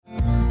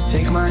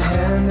Take my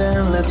hand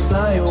and let's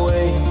fly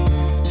away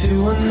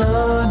to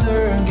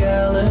another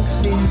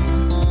galaxy.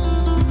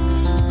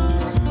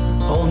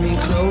 Hold me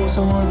close,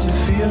 I want to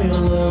feel your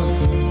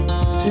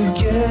love.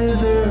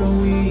 Together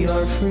we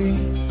are free.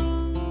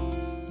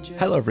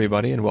 Hello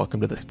everybody and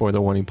welcome to the Spoiler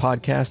Warning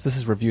Podcast. This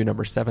is review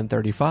number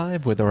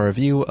 735 with a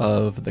review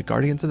of The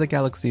Guardians of the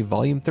Galaxy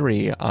Volume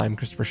 3. I'm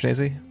Christopher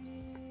Schnese.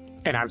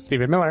 And I'm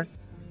Stephen Miller.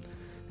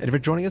 And if you're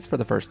joining us for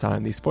the first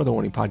time, the Spoiler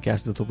Warning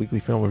Podcast is a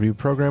weekly film review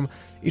program.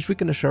 Each week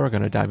in the show, we're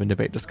going to dive in,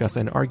 debate, discuss,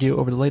 and argue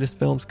over the latest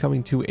films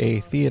coming to a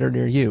theater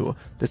near you.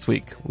 This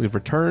week, we've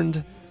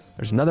returned.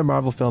 There's another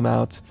Marvel film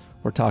out.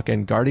 We're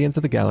talking Guardians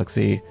of the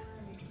Galaxy.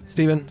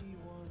 Stephen,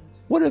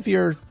 what have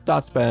your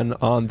thoughts been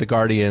on the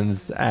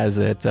Guardians as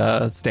it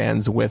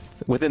stands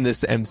within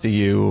this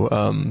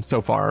MCU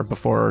so far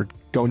before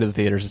going to the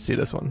theaters to see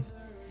this one?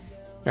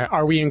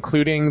 Are we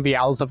including the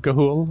Owls of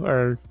Ga'Hoole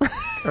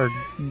or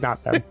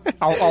not them?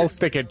 I'll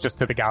stick it just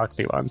to the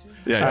Galaxy ones.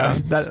 Yeah.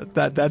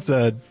 That's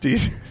a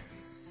DC.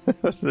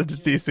 That's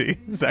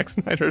DC. Zack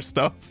Snyder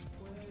stuff.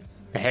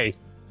 Hey,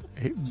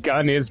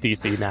 Gunn is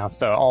DC now,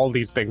 so all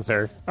these things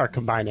are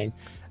combining.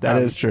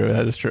 That is true.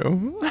 That is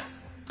true.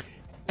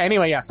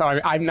 Anyway, yeah, so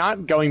I'm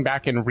not going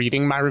back and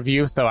reading my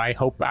review, so I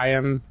hope I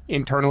am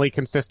internally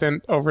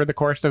consistent over the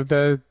course of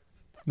the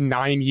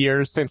 9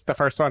 years since the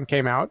first one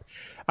came out.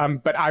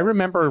 But I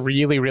remember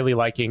really, really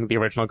liking the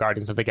original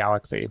Guardians of the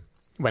Galaxy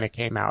when it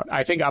came out.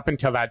 I think up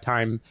until that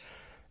time,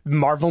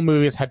 Marvel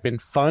movies had been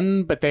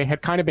fun, but they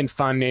had kind of been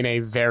fun in a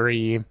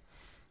very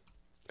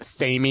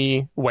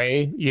samey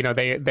way. You know,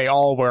 they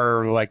all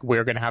were like,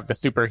 we're going to have the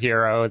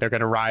superhero, they're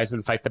going to rise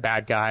and fight the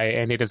bad guy,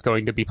 and it is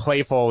going to be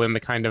playful in the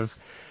kind of,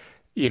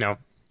 you know,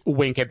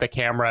 wink at the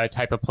camera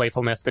type of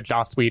playfulness that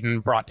Joss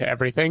Whedon brought to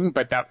everything,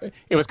 but that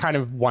it was kind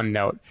of one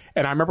note.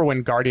 And I remember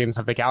when Guardians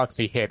of the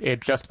Galaxy hit,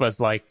 it just was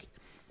like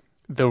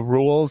the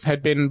rules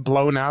had been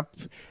blown up,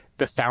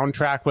 the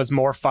soundtrack was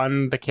more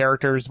fun, the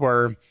characters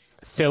were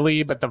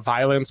silly, but the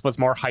violence was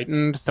more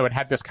heightened, so it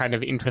had this kind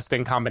of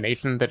interesting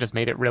combination that just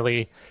made it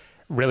really,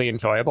 really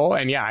enjoyable.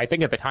 And yeah, I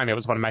think at the time it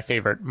was one of my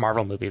favorite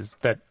Marvel movies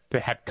that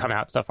had come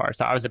out so far,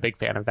 so I was a big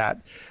fan of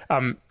that.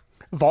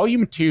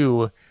 Volume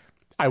 2,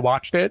 I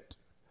watched it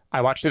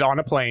on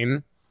a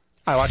plane.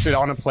 I watched it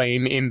on a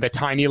plane in the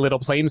tiny little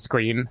plane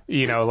screen,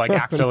 you know, like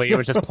actually it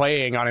was just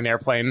playing on an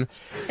airplane,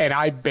 and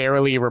I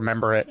barely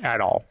remember it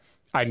at all.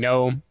 I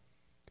know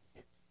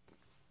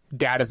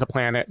Dad is a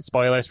Planet,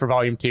 spoilers for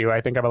Volume 2. I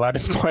think I'm allowed to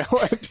spoil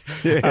it.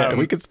 Yeah,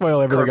 we could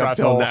spoil everything up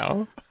till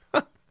now.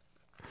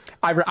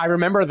 I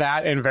remember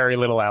that and very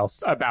little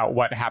else about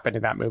what happened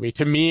in that movie.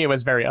 To me, it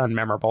was very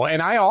unmemorable. And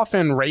I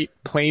often rate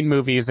plane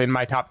movies in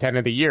my top 10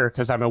 of the year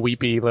because I'm a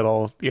weepy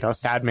little, you know,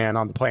 sad man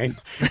on the plane.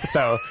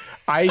 So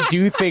I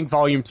do think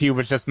Volume 2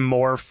 was just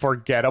more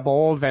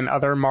forgettable than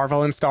other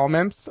Marvel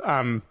installments.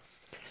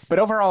 But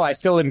overall, I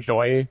still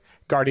enjoy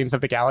Guardians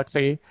of the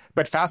Galaxy.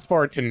 But fast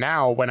forward to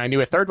now, when I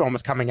knew a third one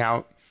was coming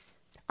out,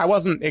 I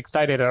wasn't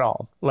excited at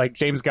all. Like,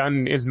 James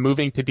Gunn is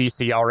moving to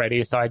DC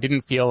already, so I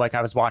didn't feel like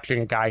I was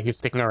watching a guy who's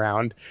sticking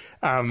around.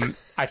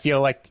 I feel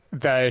like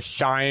the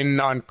shine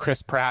on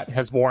Chris Pratt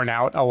has worn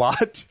out a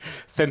lot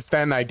since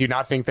then. I do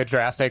not think the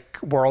Jurassic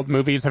World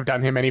movies have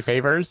done him any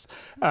favors.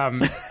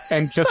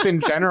 And just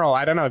in general,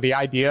 I don't know, the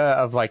idea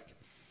of, like,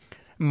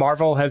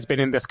 Marvel has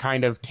been in this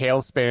kind of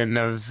tailspin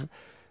of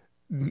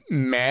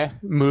meh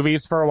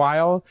movies for a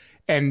while.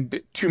 And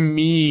to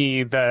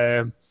me,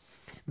 the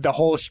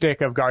whole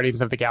shtick of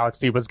Guardians of the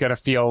Galaxy was going to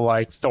feel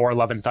like Thor: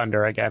 Love and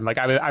Thunder again. Like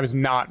I was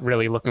not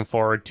really looking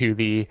forward to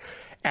the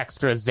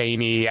extra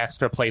zany,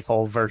 extra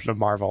playful version of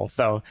Marvel.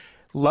 So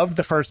loved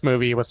the first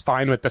movie, was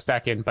fine with the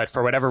second, but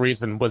for whatever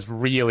reason was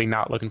really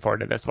not looking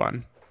forward to this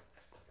one.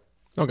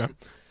 Okay.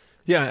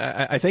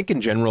 Yeah, I think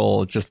in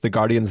general, just the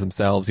Guardians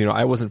themselves, you know,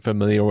 I wasn't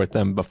familiar with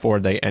them before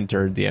they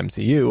entered the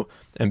MCU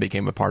and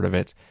became a part of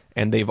it.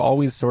 And they've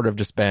always sort of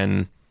just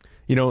been,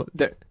 you know,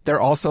 they're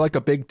also like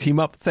a big team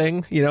up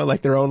thing, you know,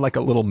 like their own like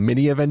a little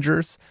mini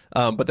Avengers.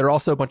 But they're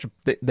also a bunch of,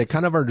 they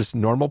kind of are just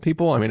normal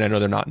people. I mean, I know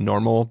they're not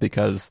normal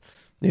because,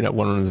 you know,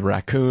 one of them is a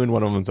raccoon,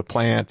 one of them is a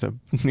plant,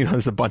 you know,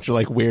 there's a bunch of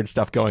like weird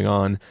stuff going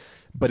on.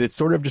 But it's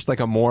sort of just like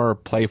a more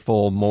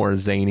playful, more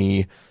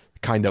zany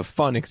kind of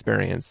fun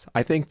experience.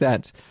 I think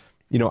that,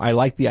 you know, I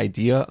like the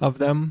idea of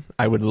them.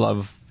 I would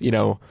love, you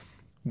know,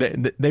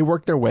 they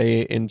work their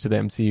way into the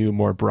MCU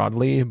more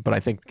broadly, but I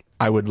think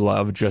I would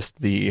love just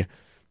the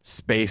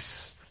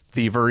space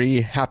thievery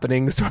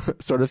happening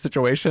sort of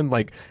situation.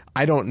 Like,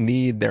 I don't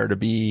need there to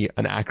be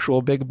an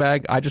actual big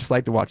bag. I just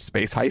like to watch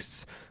space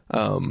heists.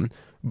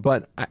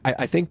 But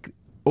I think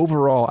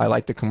overall, I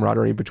like the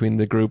camaraderie between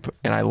the group,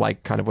 and I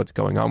like kind of what's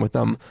going on with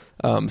them.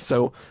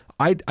 So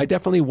I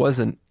definitely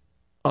wasn't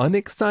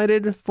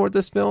unexcited for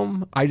this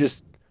film. I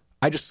just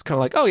kind of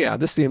like, oh yeah,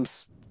 this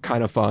seems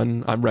kind of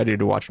fun. I'm ready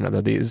to watch another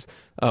of these.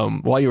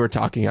 While you were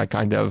talking, I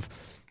kind of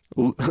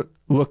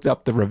looked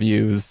up the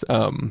reviews.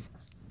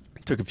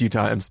 Took a few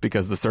times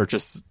because the search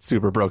is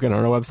super broken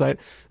on our website.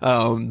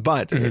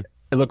 But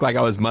it looked like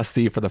I was must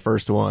see for the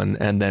first one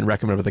and then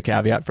recommended with a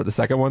caveat for the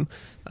second one.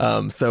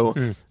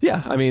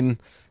 Yeah, I mean,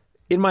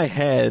 in my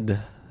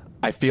head,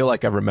 I feel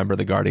like I remember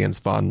the Guardians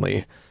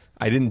fondly.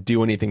 I didn't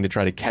do anything to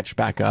try to catch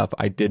back up.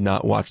 I did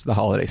not watch the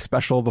holiday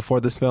special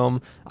before this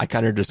film. I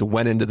kind of just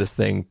went into this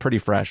thing pretty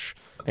fresh.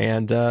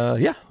 And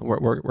yeah,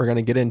 we're going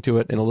to get into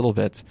it in a little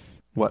bit,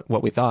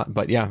 what we thought.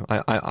 But yeah,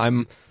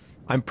 I'm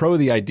pro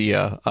the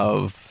idea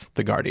of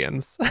the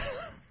Guardians.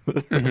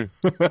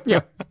 Mm-hmm.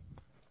 Yeah.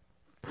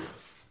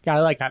 Yeah,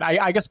 I like that.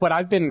 I guess what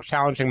I've been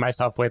challenging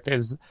myself with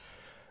is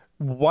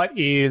what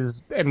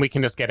is, and we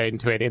can just get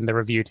into it in the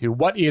review too,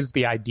 what is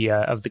the idea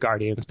of the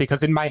Guardians?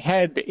 Because in my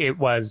head, it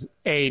was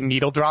a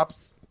needle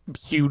drops,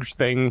 huge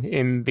thing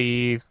in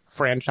the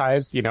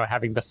franchise, you know,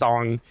 having the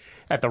song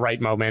at the right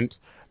moment.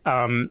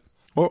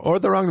 Or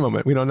the wrong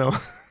moment. We don't know.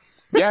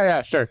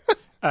 Yeah, sure.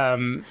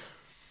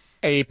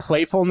 A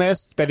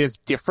playfulness that is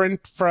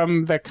different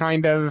from the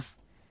kind of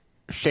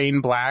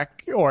Shane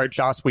Black or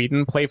Joss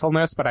Whedon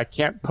playfulness, but I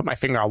can't put my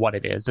finger on what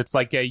it is. It's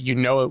like you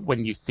know it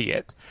when you see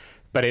it,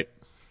 but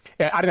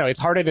I don't know, it's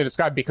harder to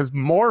describe because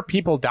more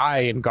people die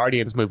in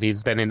Guardians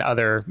movies than in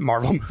other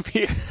Marvel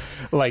movies,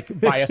 like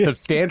by a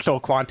substantial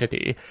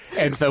quantity.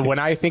 And so when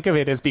I think of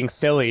it as being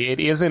silly, it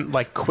isn't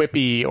like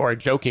quippy or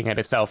joking at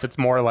itself. It's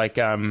more like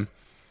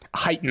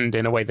heightened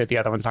in a way that the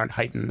other ones aren't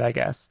heightened, I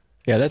guess.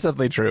 Yeah, that's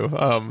definitely true.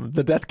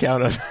 The death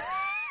count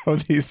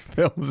of these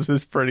films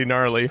is pretty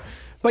gnarly.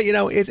 But you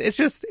know, it's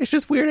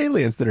just weird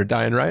aliens that are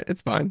dying, right?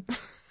 It's fine.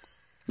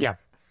 Yeah.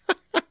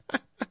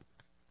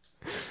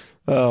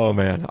 Oh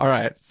man. All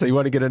right. So you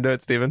want to get into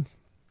it, Steven?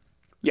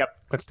 Yep,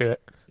 let's do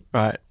it.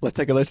 All right. Let's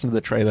take a listen to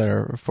the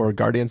trailer for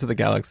Guardians of the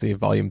Galaxy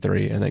Volume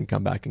 3 and then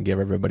come back and give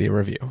everybody a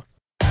review.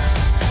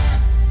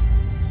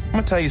 I'm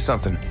gonna tell you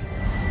something.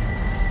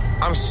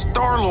 I'm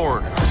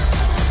Star-Lord.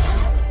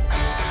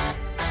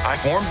 I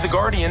formed the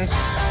Guardians.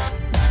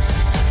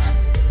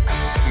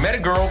 Met a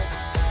girl,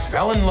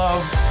 fell in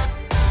love.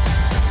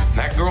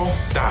 That girl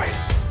died,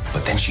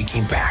 but then she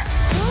came back.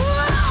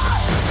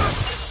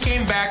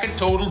 Came back a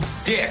total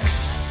dick.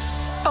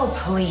 Oh,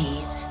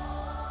 please.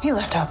 He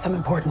left out some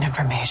important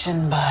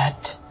information,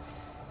 but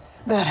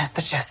that is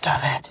the gist of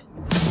it.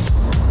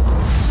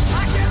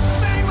 I get the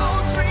same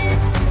old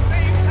dreams,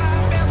 same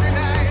time every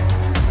night.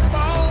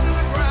 Fall to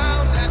the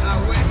ground and I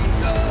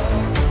wake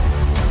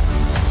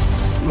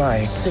up.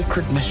 My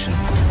sacred mission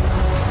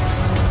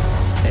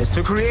Is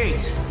to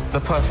create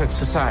the perfect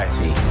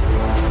society.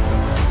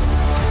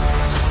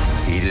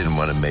 He didn't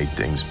want to make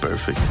things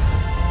perfect.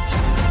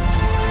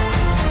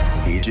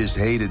 He just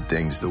hated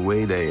things the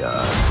way they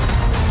are.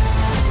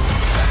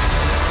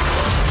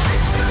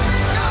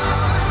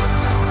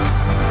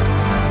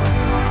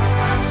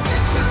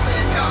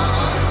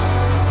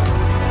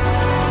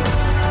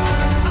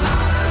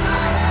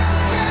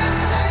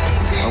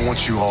 I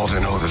want you all to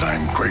know that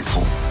I'm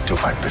grateful to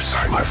fight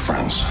beside my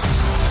friends.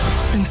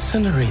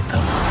 Incinerate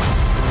them.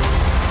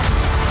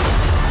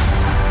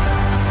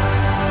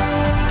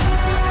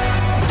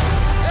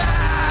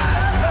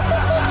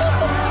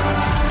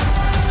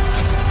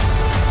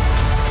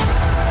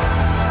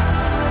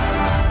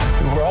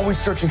 We were always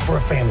searching for a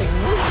family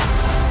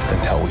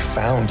until we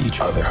found each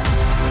other.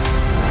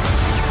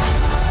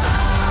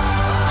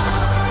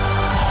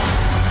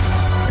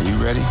 Are you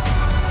ready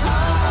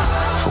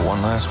for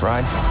one last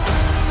ride?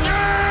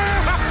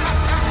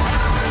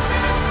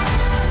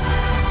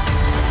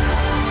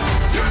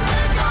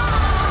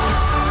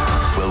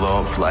 We'll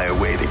all fly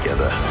away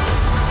together.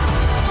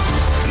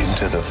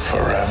 Into the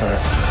forever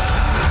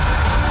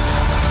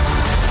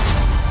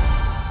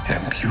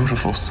and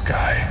beautiful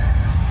sky.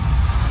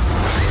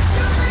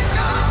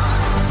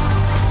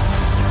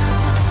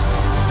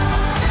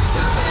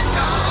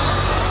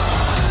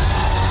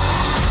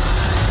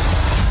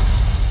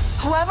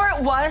 Whoever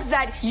it was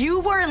that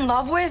you were in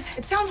love with,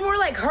 it sounds more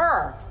like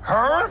her.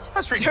 Her?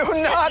 That's ridiculous.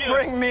 Do not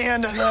bring me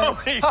into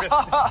this.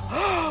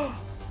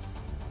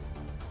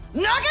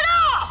 Knock it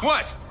off!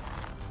 What?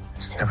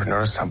 Just never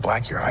noticed how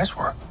black your eyes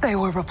were. They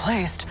were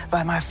replaced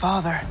by my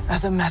father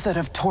as a method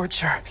of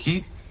torture.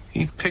 He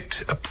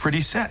picked a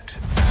pretty set.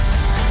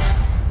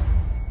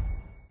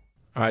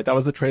 All right, that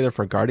was the trailer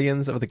for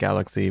Guardians of the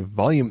Galaxy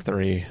Volume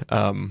 3.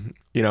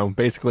 You know,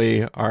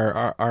 basically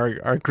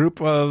our group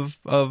of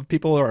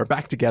people are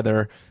back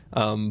together,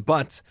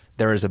 but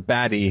there is a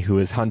baddie who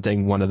is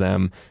hunting one of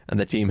them, and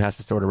the team has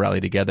to sort of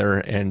rally together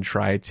and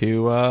try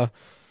to,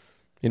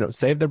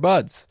 save their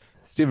buds.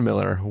 Stephen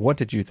Miller, what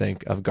did you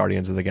think of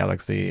Guardians of the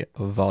Galaxy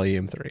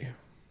Volume 3?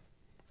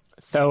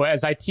 So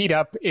as I teed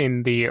up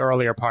in the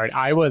earlier part,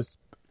 I was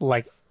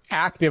like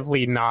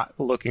actively not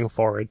looking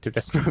forward to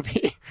this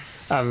movie.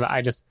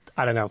 I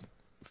don't know,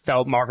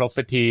 felt Marvel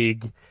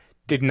fatigue,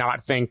 did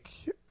not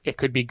think it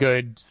could be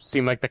good,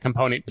 seemed like the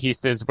component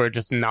pieces were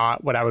just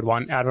not what I would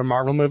want out of a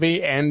Marvel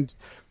movie, and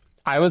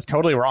I was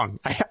totally wrong.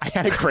 I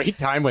had a great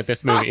time with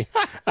this movie.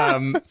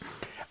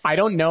 I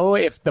don't know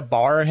if the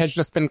bar has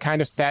just been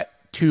kind of set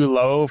too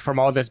low from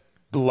all this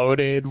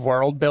bloated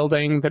world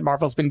building that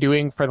Marvel's been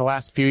doing for the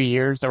last few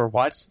years or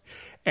what,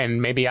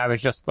 and maybe I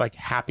was just like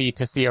happy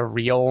to see a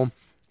real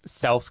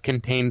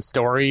self-contained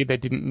story that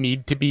didn't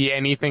need to be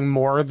anything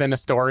more than a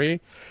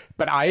story.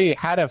 But I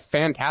had a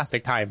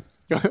fantastic time.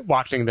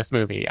 watching this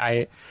movie.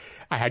 I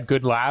had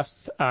good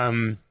laughs.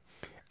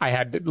 I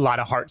had a lot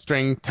of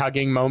heartstring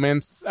tugging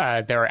moments.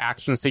 There are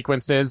action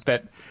sequences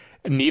that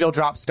needle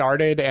drop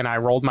started and I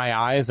rolled my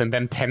eyes, and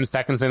then 10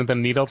 seconds into the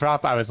needle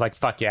drop, I was like,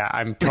 fuck yeah,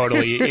 I'm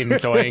totally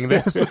enjoying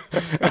this.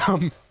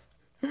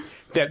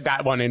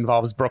 That one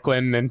involves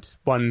Brooklyn and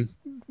one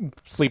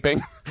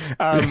sleeping.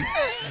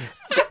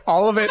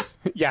 All of it,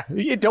 yeah.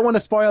 You don't want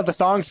to spoil the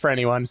songs for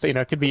anyone, so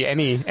it could be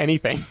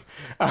anything.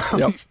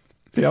 Yep.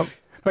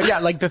 But yeah,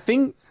 like the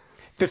thing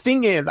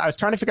is, I was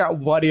trying to figure out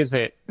what is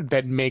it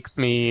that makes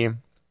me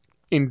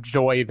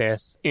enjoy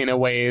this in a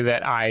way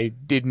that I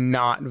did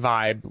not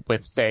vibe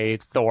with, say,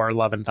 Thor: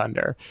 Love and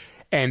Thunder.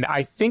 And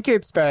I think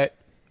it's that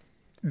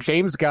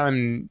James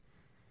Gunn,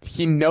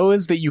 he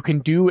knows that you can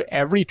do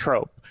every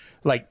trope.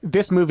 Like,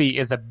 this movie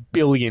is a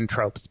billion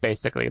tropes,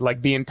 basically.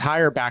 Like, the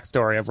entire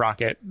backstory of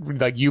Rocket,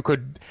 like, you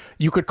could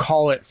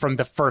call it from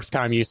the first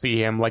time you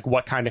see him, like,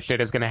 what kind of shit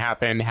is going to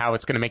happen, how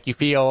it's going to make you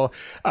feel.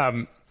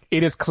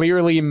 It is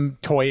clearly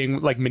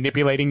toying, like,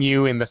 manipulating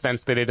you in the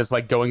sense that it is,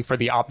 like, going for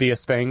the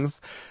obvious things.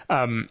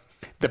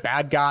 The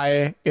bad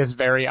guy is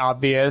very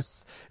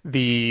obvious.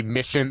 The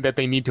mission that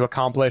they need to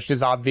accomplish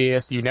is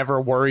obvious. You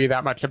never worry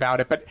that much about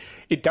it, but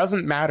it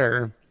doesn't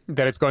matter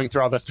that it's going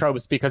through all those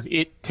tropes because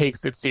it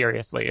takes it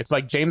seriously. It's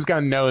like James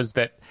Gunn knows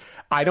that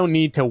I don't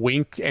need to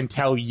wink and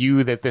tell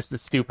you that this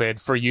is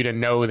stupid for you to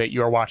know that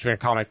you're watching a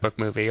comic book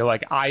movie.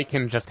 Like, I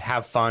can just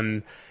have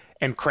fun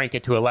and crank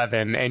it to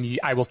 11, and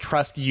I will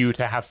trust you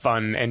to have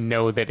fun and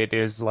know that it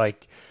is,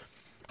 like,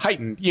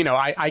 heightened.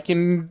 I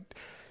can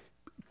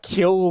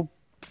kill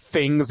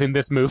things in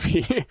this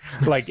movie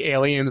like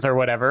aliens or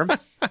whatever,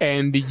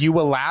 and you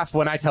will laugh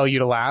when I tell you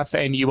to laugh,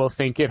 and you will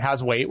think it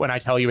has weight when I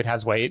tell you it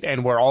has weight,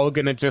 and we're all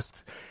gonna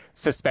just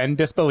suspend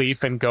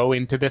disbelief and go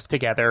into this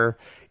together,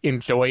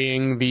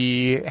 enjoying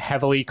the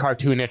heavily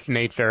cartoonish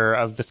nature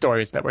of the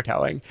stories that we're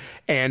telling.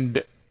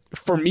 And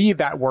for me,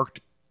 that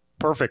worked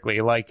perfectly.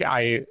 Like,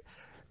 I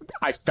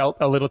felt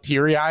a little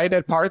teary-eyed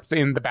at parts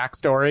in the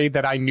backstory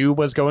that I knew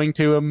was going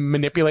to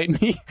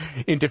manipulate me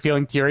into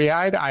feeling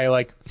teary-eyed. I,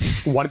 like,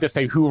 wanted to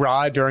say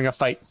hoorah during a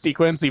fight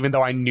sequence, even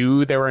though I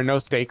knew there were no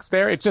stakes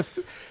there. I just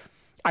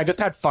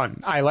had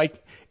fun.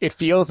 It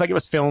feels like it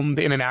was filmed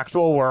in an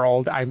actual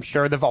world. I'm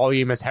sure the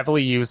volume is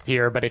heavily used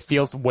here, but it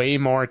feels way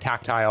more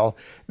tactile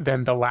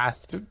than the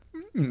last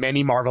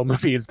many Marvel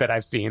movies that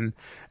I've seen.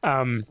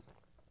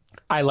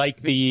 I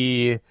like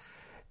the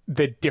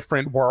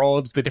different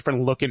worlds, the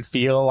different look and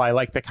feel. I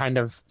like the kind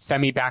of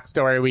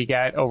semi-backstory we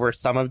get over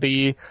some of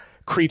the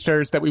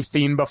creatures that we've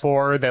seen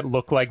before that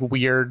look like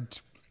weird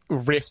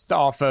riffs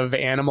off of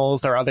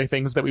animals or other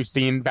things that we've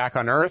seen back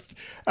on Earth.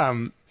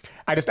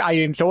 I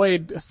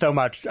enjoyed so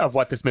much of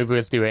what this movie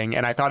was doing,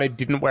 and I thought it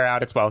didn't wear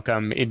out its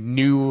welcome. It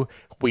knew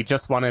we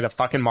just wanted a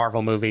fucking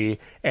Marvel movie,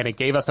 and it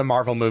gave us a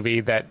Marvel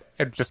movie that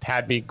it just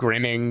had me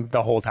grinning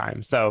the whole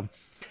time. So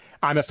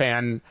I'm a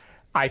fan.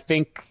 I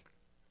think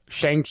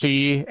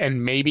Shang-Chi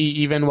and maybe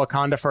even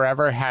Wakanda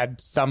Forever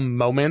had some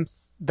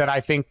moments that I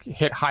think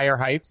hit higher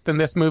heights than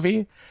this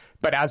movie.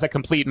 But as a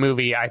complete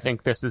movie, I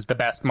think this is the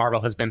best Marvel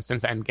has been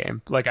since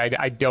Endgame. Like,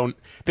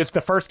 this is the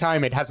first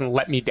time it hasn't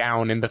let me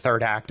down in the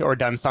third act or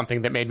done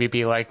something that made me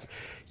be like,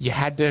 you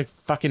had to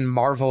fucking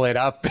Marvel it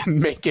up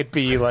and make it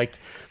be like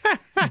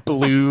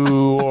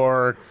blue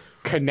or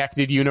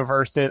connected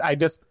universes.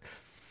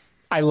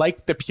 I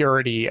like the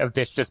purity of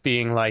this just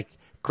being like,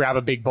 grab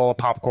a big bowl of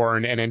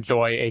popcorn and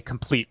enjoy a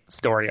complete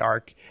story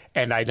arc.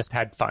 And I just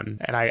had fun.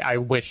 And I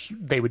wish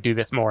they would do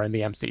this more in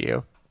the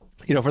MCU.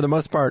 For the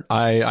most part,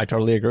 I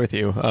totally agree with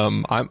you.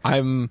 I'm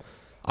going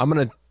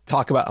to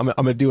talk about, I'm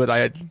going to do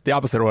the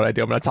opposite of what I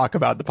do. I'm going to talk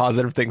about the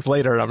positive things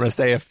later. And I'm going to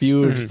say a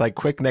few just like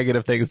quick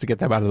negative things to get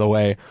them out of the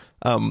way.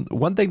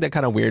 One thing that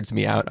kind of weirds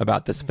me out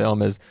about this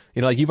film is,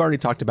 like you've already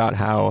talked about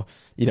how,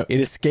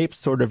 it escapes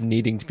sort of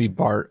needing to be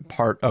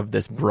part of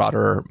this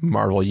broader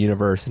Marvel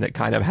universe. And it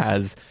kind of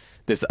has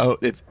this,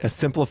 it's a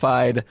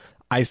simplified,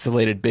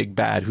 isolated big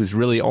bad who's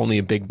really only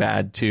a big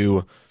bad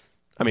to,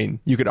 I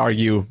mean, you could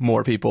argue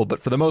more people,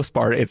 but for the most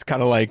part, it's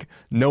kind of like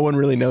no one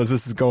really knows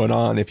this is going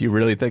on if you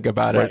really think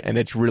about it. Right. And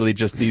it's really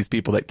just these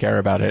people that care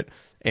about it.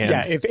 And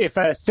yeah, if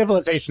a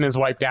civilization is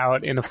wiped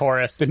out in a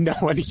forest and no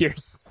one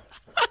hears,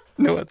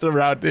 no one's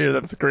around to hear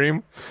them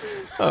scream.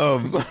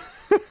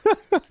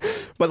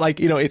 But like,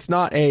 it's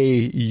not a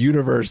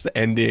universe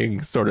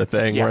ending sort of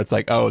thing where it's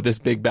like, oh, this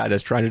big bad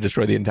is trying to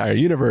destroy the entire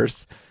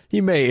universe.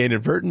 He may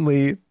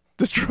inadvertently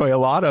destroy a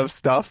lot of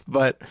stuff,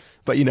 but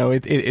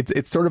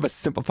it's sort of a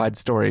simplified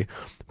story.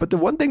 But the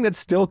one thing that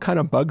still kind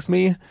of bugs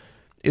me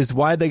is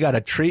why they got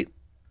to treat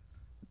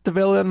the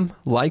villain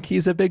like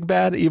he's a big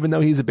bad, even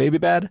though he's a baby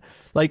bad.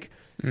 Like,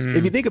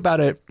 if you think about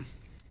it,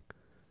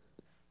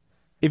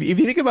 if you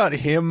think about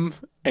him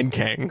and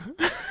Kang,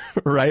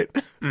 right?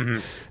 Mm-hmm.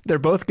 They're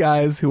both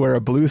guys who wear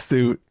a blue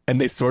suit and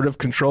they sort of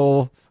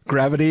control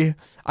gravity.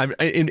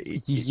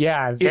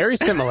 Very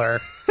similar.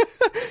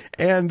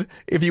 And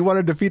if you want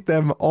to defeat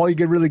them, all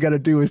you really got to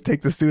do is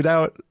take the suit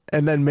out,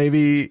 and then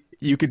maybe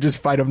you could just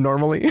fight them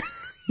normally.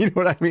 You know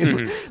what I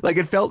mean? Like,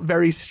 it felt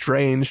very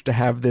strange to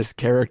have this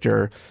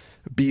character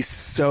be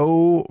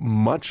so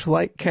much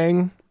like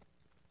Kang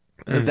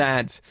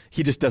that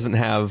he just doesn't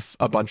have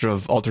a bunch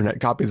of alternate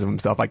copies of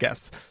himself, I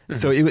guess.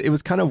 So it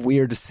was kind of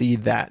weird to see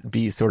that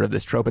be sort of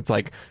this trope. It's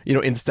like, you know,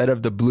 instead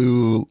of the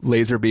blue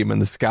laser beam in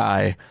the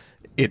sky,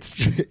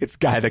 it's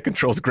guy that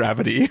controls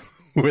gravity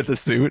with a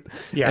suit.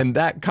 Yeah. And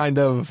that kind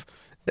of,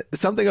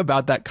 something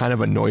about that kind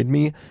of annoyed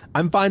me.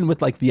 I'm fine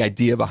with like the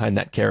idea behind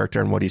that character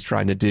and what he's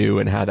trying to do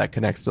and how that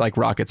connects to like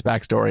Rocket's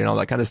backstory and all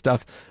that kind of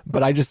stuff.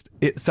 But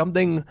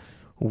something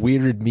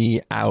weirded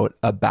me out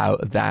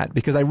about that,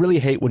 because I really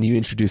hate when you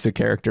introduce a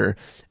character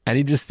and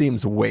he just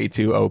seems way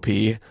too OP,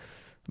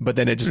 but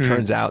then it just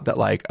turns out that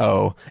like,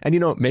 oh, and you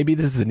know, maybe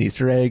this is an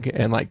Easter egg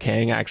and like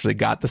Kang actually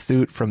got the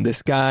suit from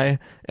this guy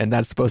and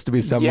that's supposed to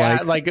be some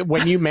like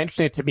when you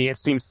mention it to me, it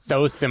seems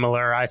so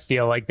similar. I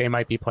feel like they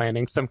might be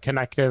planning some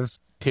connective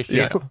tissue.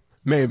 Yeah.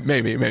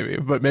 Maybe,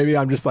 but maybe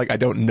I'm just like, I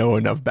don't know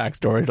enough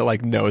backstory to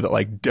like know that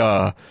like,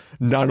 duh,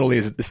 not only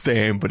is it the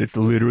same, but it's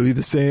literally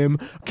the same.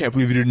 Can't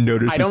believe you didn't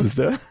notice this was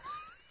the...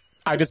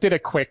 I just did a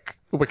quick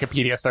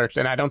Wikipedia search,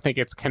 and I don't think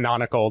it's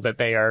canonical that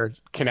they are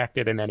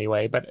connected in any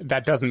way, but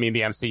that doesn't mean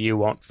the MCU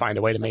won't find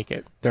a way to make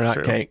it. They're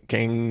not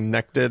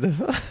connected?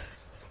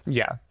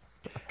 Yeah.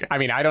 Okay. I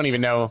mean, I don't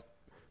even know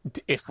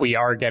if we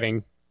are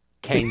getting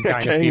Kang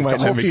Dynasties. Kang the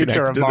whole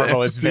future of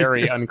Marvel is MCU.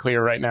 very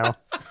unclear right now.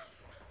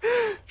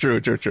 True.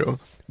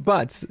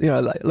 But, you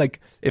know,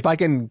 like if I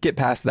can get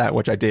past that,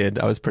 which I did,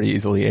 I was pretty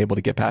easily able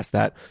to get past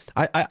that.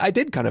 I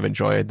did kind of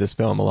enjoy this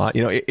film a lot.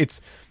 You know,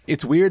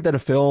 it's weird that a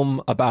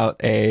film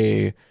about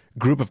a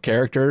group of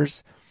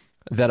characters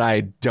that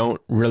I don't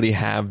really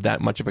have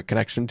that much of a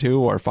connection to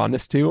or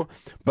fondness to,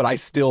 but I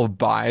still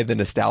buy the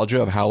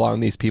nostalgia of how long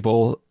these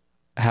people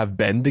have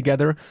been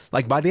together.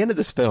 Like by the end of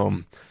this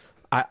film,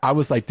 I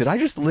was like, did I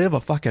just live a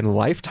fucking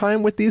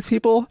lifetime with these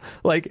people?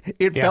 Like,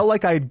 it felt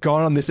like I'd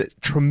gone on this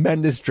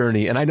tremendous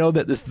journey. And I know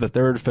that this is the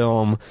third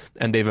film,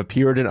 and they've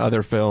appeared in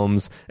other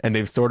films, and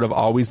they've sort of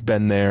always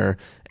been there,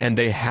 and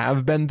they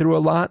have been through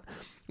a lot.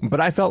 But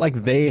I felt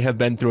like they have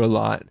been through a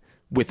lot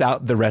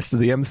without the rest of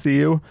the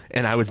MCU,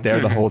 and I was there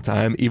the whole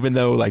time. Even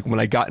though, like, when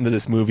I got into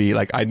this movie,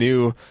 like, I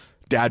knew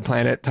Dad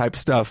Planet type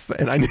stuff,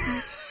 and I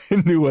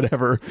knew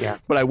whatever. Yeah.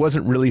 But I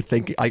wasn't really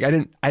thinking, like,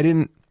 I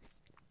didn't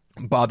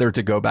bother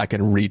to go back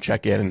and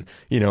recheck in.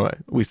 You know,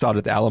 we saw it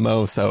at the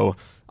Alamo, so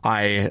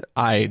I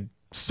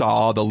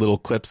saw the little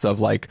clips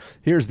of like,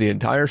 here's the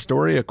entire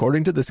story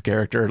according to this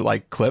character,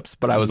 like clips,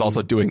 but I was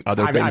also doing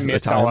other things I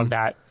missed at the time. all of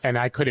that, and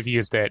I could have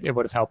used it. It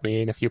would have helped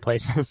me in a few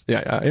places.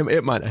 Yeah,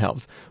 it might have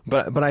helped.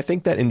 But I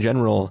think that in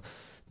general,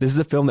 this is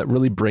a film that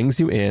really brings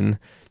you in.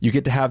 You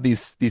get to have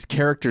these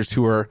characters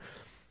who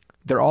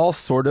they're all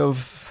sort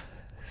of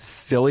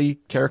silly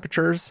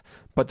caricatures,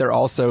 but they're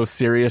also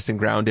serious and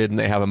grounded, and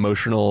they have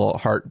emotional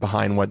heart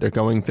behind what they're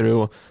going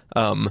through.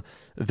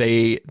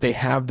 They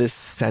have this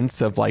sense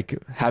of like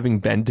having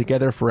been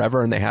together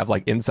forever, and they have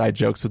like inside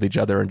jokes with each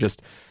other, and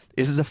just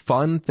this is a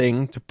fun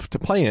thing to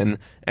play in.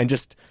 And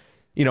just,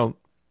 you know,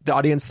 the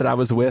audience that I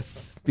was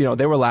with, you know,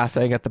 they were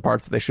laughing at the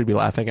parts that they should be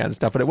laughing at and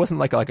stuff, but it wasn't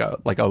like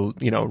a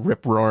you know,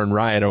 rip roaring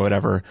riot or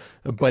whatever.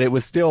 But it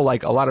was still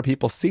like a lot of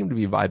people seemed to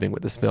be vibing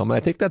with this film, and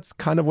I think that's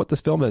kind of what this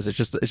film is. It's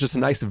just a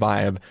nice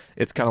vibe.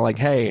 It's kind of like,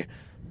 hey,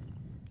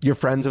 you're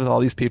friends with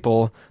all these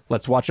people.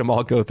 Let's watch them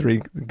all go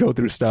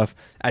through stuff.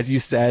 As you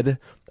said,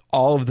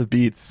 all of the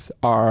beats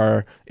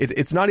are.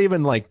 It's not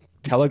even like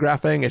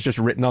telegraphing. It's just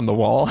written on the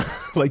wall.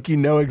 Like, you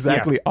know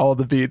exactly all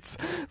the beats,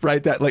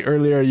 right? That like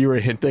earlier you were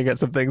hinting at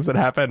some things that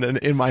happened, and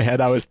in my head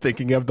I was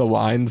thinking of the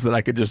lines that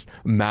I could just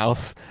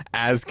mouth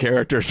as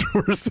characters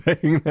were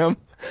saying them.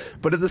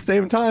 But at the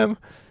same time,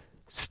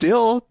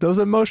 still those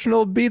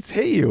emotional beats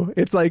hit you.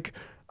 It's like,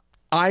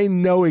 I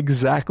know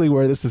exactly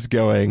where this is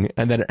going,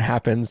 and then it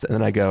happens, and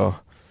then I go,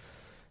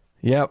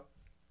 yep,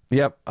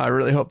 I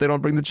really hope they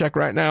don't bring the check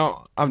right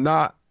now. I'm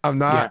not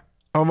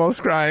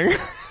almost crying.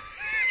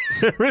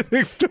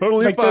 Everything's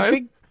totally like,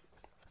 fine.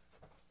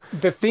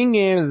 The thing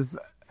is,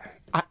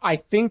 I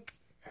think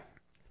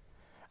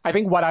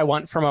what I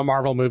want from a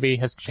Marvel movie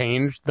has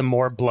changed the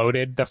more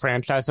bloated the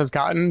franchise has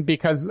gotten,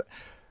 because,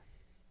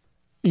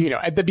 you know,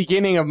 at the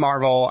beginning of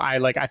Marvel, I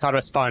thought it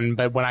was fun,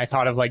 but when I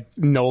thought of like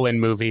Nolan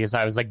movies,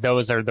 I was like,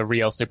 those are the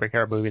real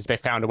superhero movies. They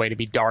found a way to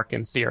be dark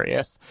and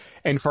serious.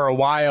 And for a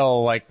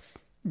while, like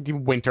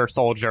Winter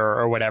Soldier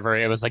or whatever,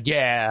 it was like,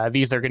 yeah,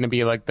 these are going to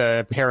be like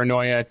the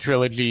Paranoia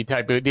trilogy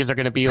type. These are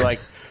going to be like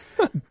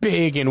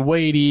big and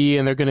weighty,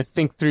 and they're going to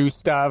think through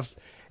stuff.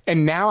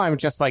 And now I'm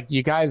just like,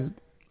 you guys,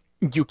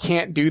 you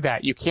can't do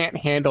that. You can't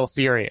handle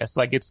serious.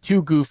 Like, it's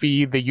too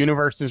goofy. The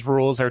universe's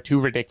rules are too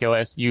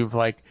ridiculous.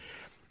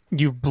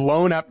 You've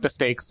blown up the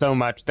stakes so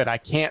much that I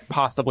can't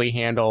possibly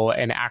handle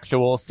an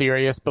actual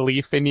serious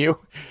belief in you.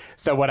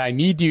 So what I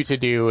need you to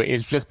do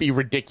is just be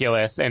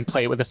ridiculous and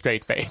play it with a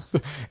straight face.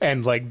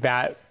 And like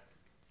that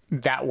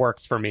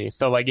works for me.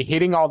 So like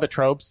hitting all the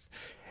tropes,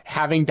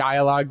 having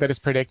dialogue that is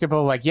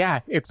predictable, like,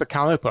 yeah, it's a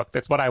comic book.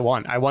 That's what I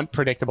want. I want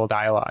predictable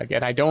dialogue.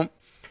 And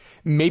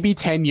maybe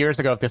 10 years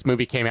ago, if this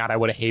movie came out, I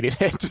would have hated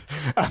it.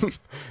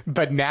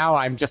 But now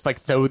I'm just like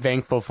so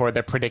thankful for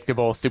the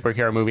predictable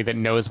superhero movie that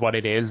knows what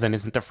it is and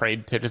isn't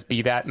afraid to just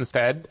be that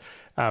instead.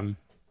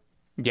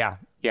 Yeah,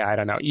 I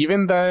don't know.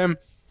 Even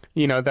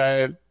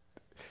the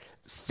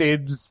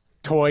Sid's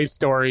Toy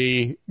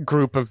Story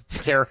group of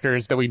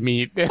characters that we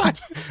meet,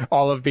 and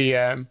all of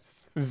the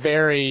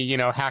very,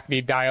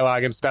 hackneyed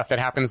dialogue and stuff that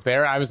happens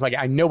there, I was like,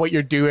 I know what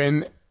you're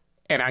doing,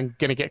 and I'm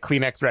going to get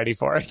Kleenex ready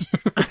for it.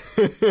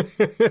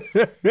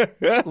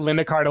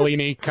 Linda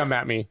Cardellini, come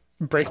at me.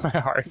 Break my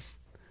heart.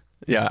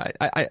 Yeah,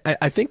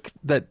 I think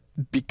that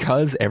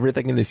because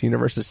everything in this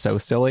universe is so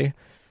silly,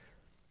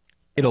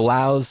 it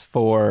allows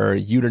for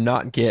you to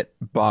not get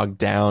bogged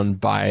down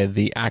by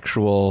the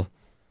actual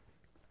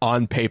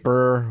on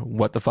paper,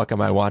 what the fuck am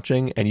I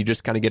watching? And you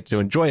just kind of get to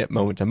enjoy it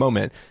moment to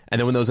moment. And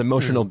then when those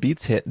emotional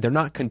beats hit, they're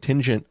not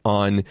contingent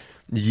on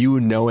you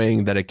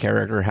knowing that a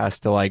character has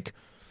to like,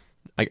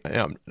 I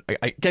can't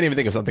even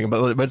think of something,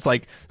 but it's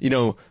like,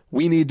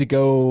 we need to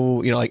go,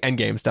 like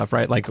Endgame stuff,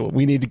 right? Like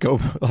we need to go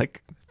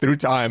like through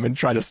time and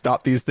try to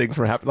stop these things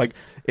from happening. Like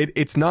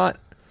it's not,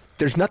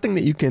 there's nothing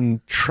that you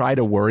can try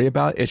to worry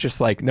about. It's just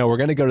like, no, we're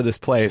going to go to this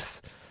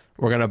place.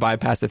 We're going to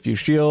bypass a few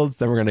shields.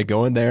 Then we're going to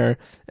go in there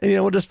and,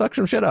 we'll just fuck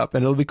some shit up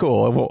and it'll be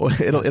cool.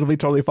 It'll be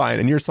totally fine.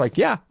 And you're just like,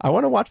 yeah, I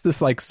want to watch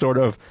this like sort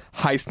of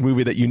heist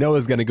movie that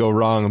is going to go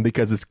wrong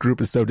because this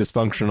group is so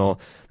dysfunctional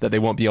that they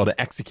won't be able to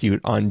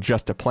execute on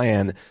just a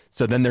plan.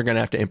 So then they're going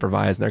to have to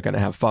improvise and they're going to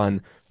have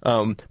fun.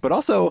 But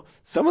also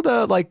some of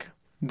the like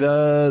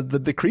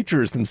the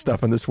creatures and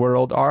stuff in this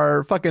world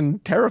are fucking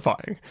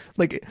terrifying.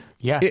 Like,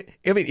 yeah,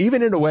 I mean,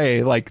 even in a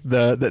way, like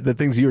the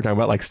things you were talking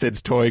about, like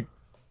Sid's toy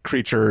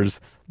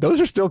creatures,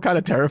 those are still kind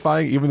of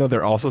terrifying, even though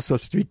they're also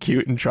supposed to be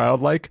cute and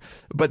childlike.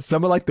 But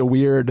some of like the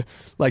weird,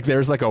 like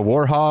there's like a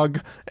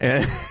warhog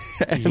and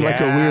like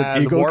a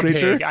weird eagle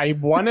creature. Pig. I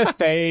want to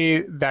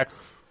say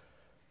that's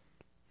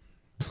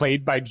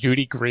played by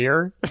Judy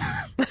Greer.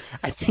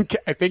 I think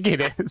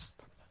it is.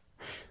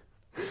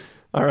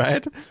 All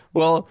right.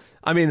 Well,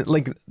 I mean,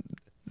 like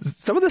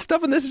some of the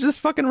stuff in this is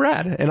just fucking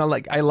rad, and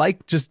I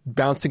like just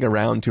bouncing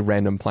around to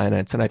random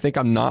planets, and I think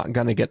I'm not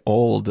gonna get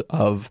old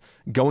of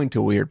going to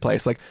a weird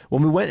place. Like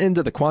when we went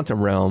into the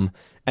quantum realm,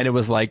 and it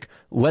was like,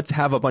 let's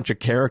have a bunch of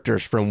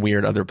characters from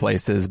weird other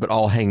places, but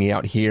all hanging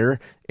out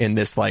here in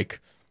this like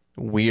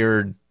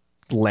weird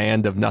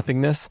land of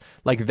nothingness.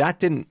 Like that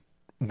didn't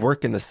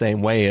work in the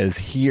same way as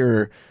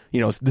here.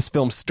 This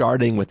film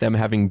starting with them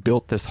having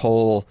built this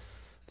whole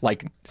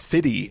like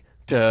city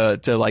to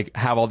like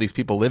have all these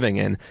people living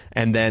in,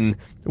 and then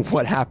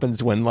what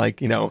happens when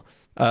like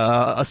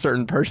a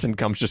certain person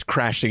comes just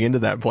crashing into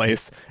that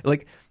place.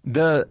 Like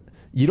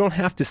you don't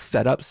have to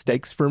set up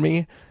stakes for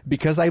me,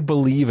 because I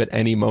believe at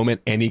any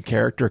moment any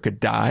character could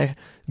die,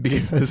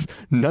 because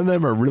none of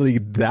them are really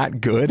that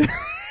good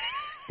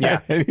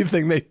at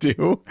anything they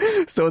do.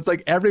 So it's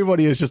like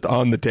everybody is just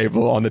on the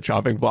table, on the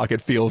chopping block,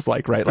 it feels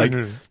like, right? Like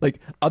like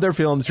other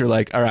films you're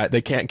like, all right,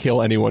 they can't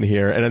kill anyone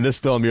here, and in this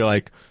film you're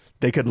like,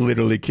 they could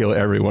literally kill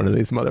every one of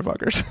these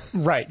motherfuckers.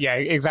 Right. Yeah,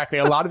 exactly.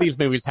 A lot of these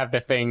movies have the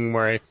thing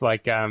where it's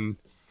like,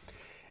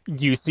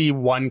 you see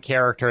one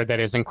character that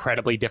is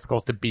incredibly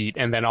difficult to beat,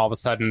 and then all of a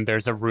sudden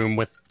there's a room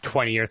with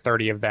 20 or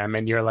 30 of them,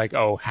 and you're like,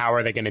 oh, how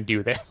are they going to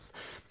do this?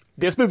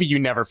 This movie, you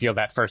never feel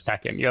that for a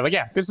second. You're like,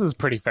 yeah, this is a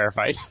pretty fair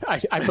fight.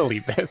 I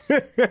believe this.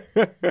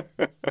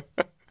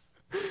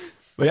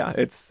 But yeah,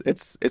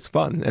 it's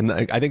fun, and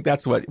I think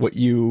that's what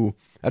you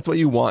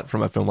want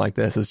from a film like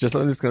this. Is just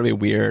something that's going to be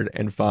weird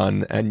and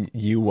fun, and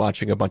you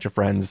watching a bunch of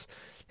friends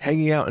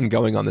hanging out and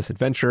going on this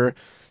adventure.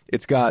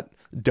 It's got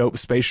dope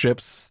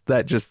spaceships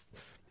that just,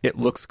 it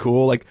looks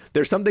cool. Like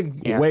there's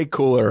something way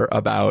cooler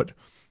about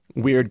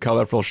weird,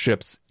 colorful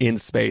ships in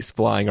space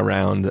flying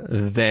around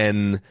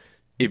than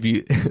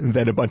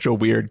than a bunch of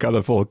weird,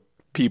 colorful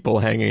people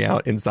hanging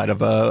out inside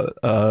of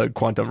a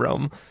quantum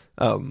realm.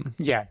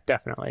 Yeah,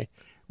 definitely.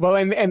 Well,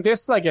 and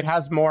this, like, it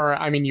has more,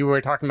 I mean, you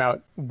were talking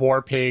about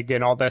War Pig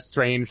and all the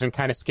strange and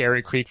kind of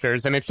scary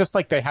creatures, and it's just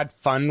like they had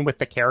fun with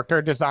the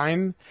character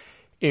design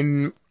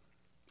in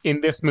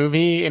this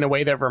movie in a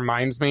way that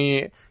reminds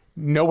me,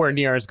 nowhere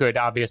near as good,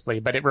 obviously,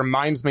 but it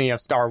reminds me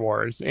of Star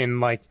Wars. In,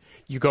 like,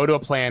 you go to a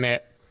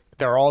planet,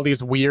 there are all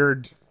these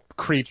weird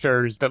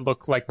creatures that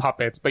look like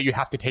puppets, but you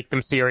have to take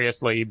them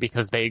seriously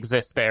because they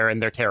exist there and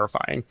they're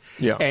terrifying.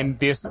 Yeah. And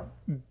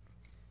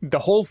the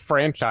whole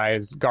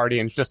franchise,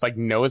 Guardians, just like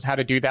knows how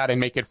to do that and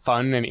make it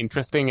fun and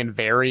interesting and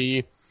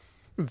vary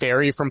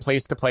from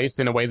place to place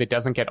in a way that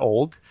doesn't get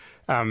old.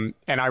 And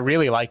I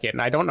really like it.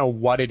 And I don't know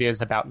what it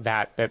is about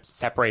that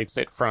separates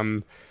it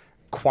from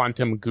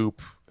quantum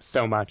goop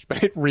so much,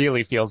 but it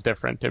really feels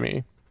different to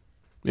me.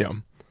 Yeah.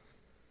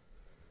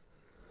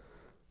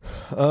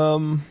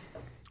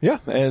 Yeah,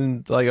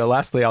 and like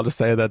lastly, I'll just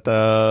say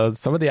that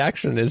some of the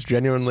action is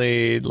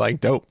genuinely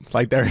like dope.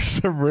 Like there's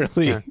some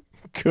really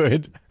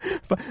good.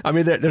 I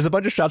mean, there's a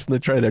bunch of shots in the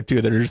trailer too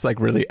that are just like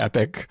really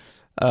epic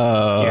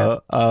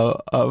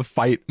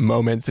fight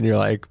moments, and you're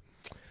like,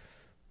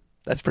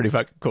 That's pretty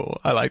fucking cool.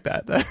 I like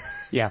that.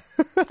 Yeah.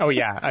 Oh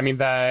yeah. I mean,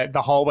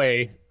 the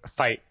hallway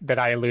fight that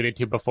I alluded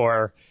to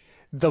before,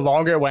 the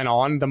longer it went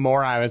on, the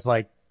more I was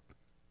like,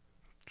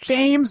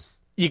 James,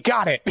 you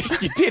got it.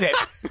 You did it.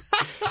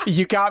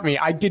 You got me.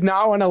 I did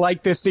not want to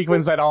like this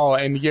sequence at all.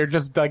 And you're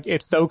just like,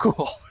 it's so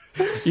cool.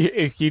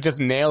 He just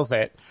nails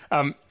it.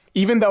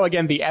 Even though,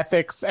 again, the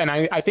ethics, and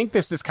I think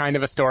this is kind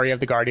of a story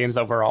of the Guardians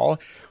overall,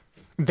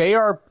 they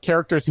are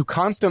characters who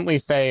constantly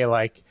say,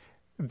 like,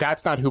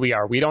 that's not who we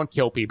are. We don't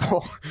kill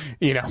people.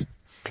 You know,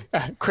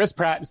 Chris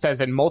Pratt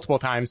says it multiple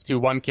times to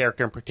one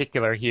character in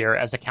particular here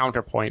as a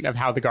counterpoint of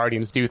how the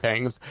Guardians do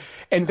things.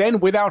 And then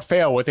without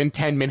fail, within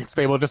 10 minutes,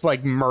 they will just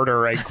like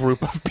murder a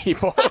group of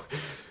people.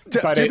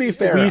 To be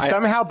fair, we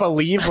somehow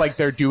believe like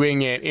they're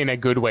doing it in a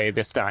good way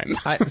this time.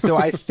 So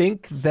I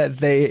think that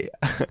they,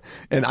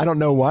 and I don't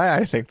know why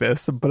I think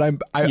this, but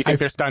You think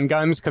they're stun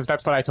guns? Because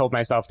that's what I told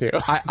myself too.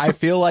 I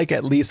feel like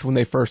at least when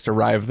they first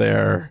arrive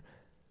there,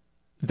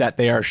 that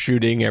they are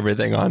shooting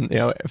everything on, you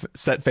know,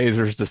 set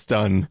phasers to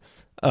stun,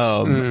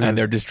 and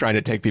they're just trying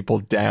to take people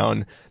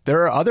down.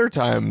 There are other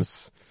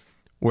times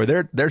where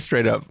they're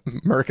straight up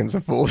murking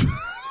some fools.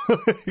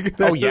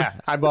 Oh yeah.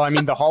 Well, I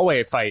mean, the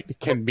hallway fight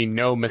can be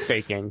no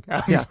mistaking.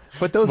 Yeah,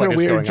 but those are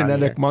weird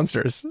genetic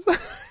monsters.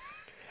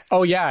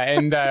 Oh yeah,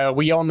 and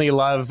we only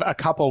love a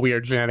couple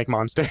weird genetic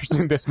monsters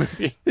in this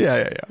movie.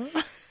 Yeah.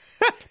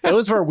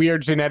 Those were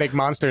weird genetic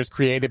monsters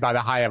created by the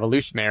High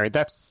Evolutionary.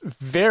 That's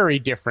very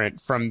different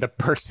from the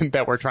person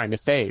that we're trying to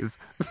save.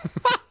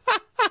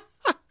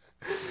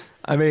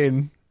 I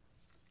mean,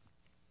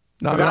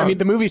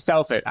 the movie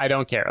sells it. I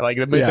don't care. Like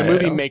the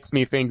movie makes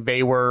me think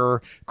they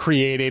were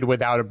created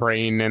without a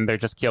brain and they're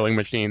just killing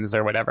machines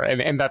or whatever.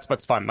 And that's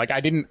what's fun. Like I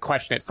didn't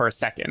question it for a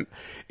second.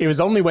 It was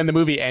only when the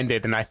movie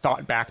ended and I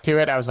thought back to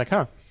it, I was like,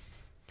 huh.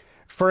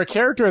 For a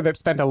character that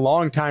spent a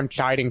long time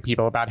chiding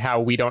people about how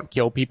we don't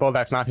kill people,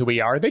 that's not who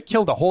we are, they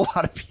killed a whole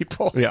lot of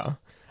people. Yeah.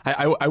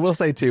 I will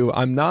say, too,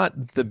 I'm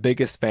not the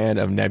biggest fan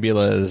of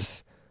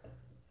Nebula's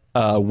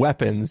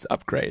weapons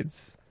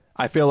upgrades.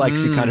 I feel like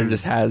she kind of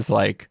just has,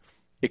 like,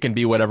 it can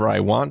be whatever I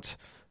want.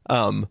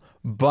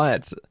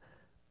 But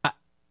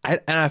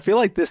I feel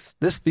like this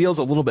feels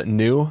a little bit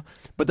new.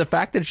 But the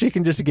fact that she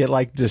can just get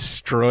like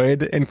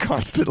destroyed and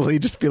constantly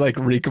just be like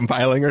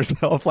recompiling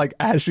herself like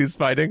as she's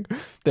fighting,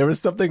 there was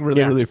something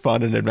really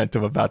fun and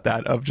inventive about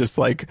that, of just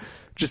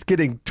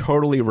getting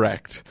totally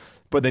wrecked,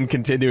 but then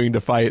continuing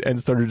to fight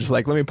and sort of just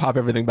like, let me pop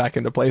everything back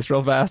into place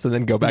real fast and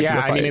then go back to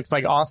the fight. I mean, it's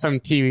like awesome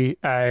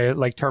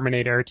like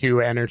Terminator 2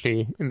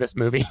 energy in this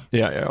movie.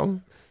 Yeah.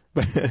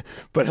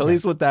 But at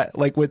least with that,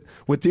 like with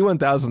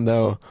T-1000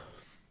 though,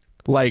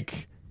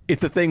 like,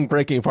 it's a thing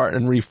breaking apart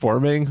and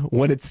reforming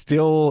when it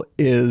still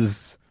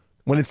is,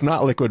 when it's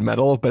not liquid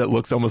metal, but it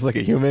looks almost like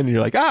a human. And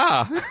you're like,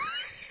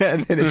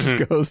 and then it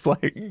just goes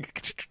like,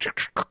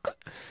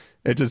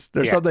 it just,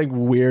 there's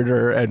something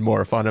weirder and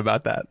more fun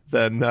about that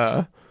than,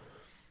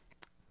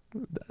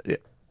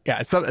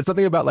 it's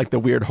something about like the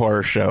weird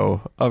horror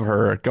show of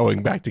her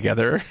going back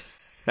together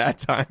at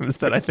times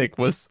that I think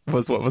was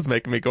what was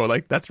making me go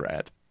like, that's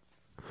rad.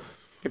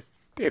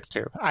 It's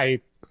true.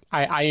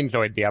 I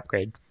enjoyed the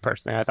upgrade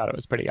personally. I thought it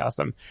was pretty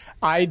awesome.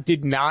 I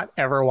did not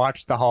ever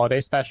watch the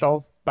holiday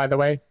special, by the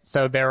way.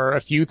 So there are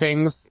a few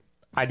things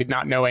I did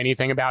not know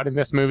anything about in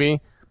this movie.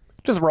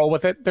 Just roll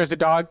with it. There's a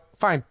dog.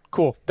 Fine.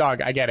 Cool.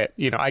 Dog. I get it.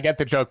 You know, I get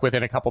the joke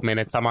within a couple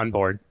minutes. I'm on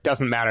board.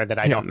 Doesn't matter that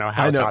I don't know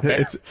how it got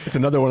there. It's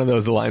another one of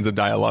those lines of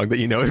dialogue that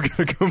you know is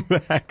going to come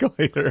back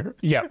later.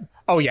 Yeah.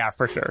 Oh yeah,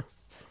 for sure.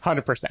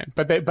 100%.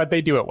 But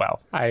they do it well.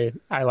 I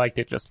liked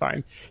it just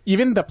fine.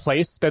 Even the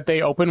place that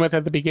they open with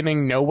at the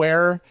beginning,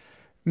 Nowhere,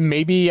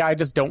 maybe I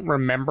just don't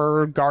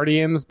remember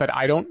Guardians, but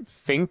I don't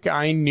think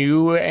I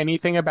knew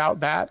anything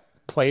about that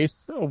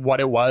place, what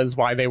it was,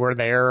 why they were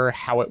there,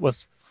 how it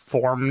was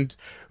formed,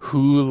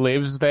 who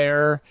lives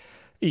there.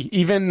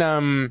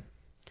 Even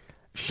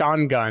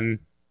Sean Gunn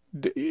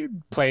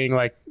playing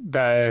like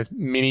the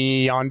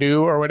mini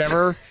Yondu or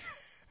whatever.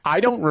 I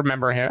don't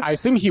remember him. I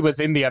assume he was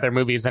in the other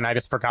movies and I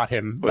just forgot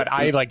him. But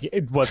I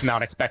was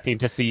not expecting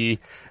to see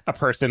a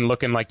person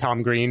looking like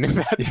Tom Green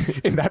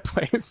in that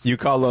place. You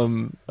call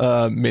him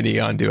Mini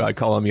Yondu. I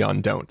call him Yon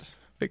Don't,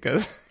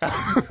 because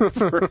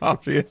for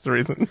obvious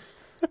reasons.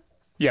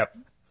 Yep.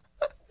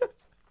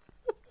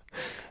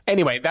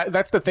 Anyway,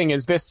 that's the thing,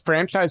 is this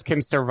franchise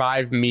can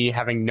survive me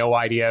having no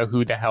idea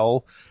who the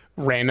hell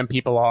random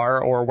people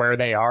are or where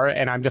they are,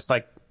 and I'm just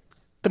like,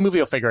 the movie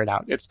will figure it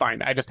out. It's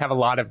fine. I just have a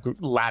lot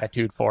of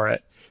latitude for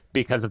it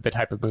because of the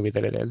type of movie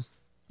that it is.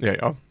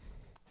 Yeah.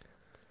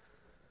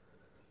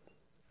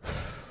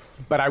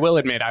 But I will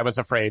admit, I was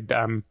afraid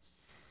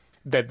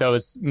that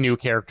those new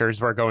characters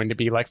were going to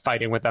be like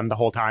fighting with them the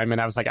whole time, and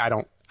I was like, I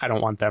don't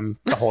want them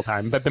the whole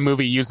time. But the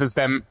movie uses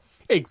them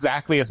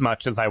exactly as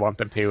much as I want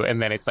them to,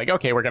 and then it's like,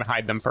 okay, we're going to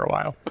hide them for a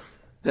while.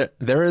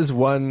 There is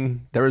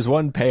one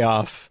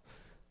payoff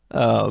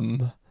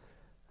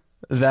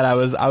that I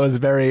was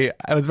very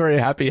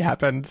happy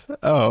happened.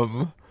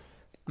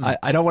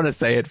 I don't want to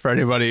say it for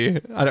anybody,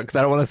 because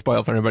I don't want to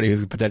spoil for anybody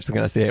who's potentially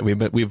going to see it.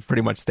 We've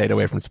pretty much stayed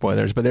away from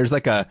spoilers, but there's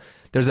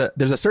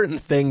a certain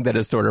thing that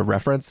is sort of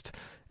referenced,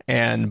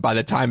 and by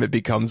the time it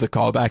becomes a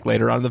callback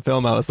later on in the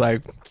film, I was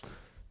like,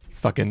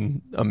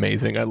 fucking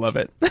amazing. I love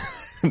it.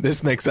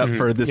 This makes up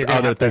for this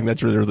other thing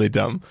that's really, really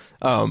dumb.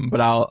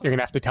 But you're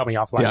gonna have to tell me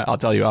offline. Yeah, I'll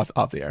tell you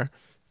off the air.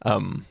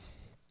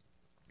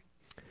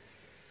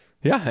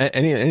 Yeah.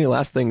 Any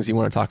last things you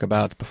want to talk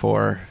about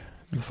before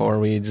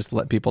we just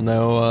let people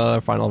know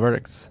final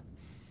verdicts?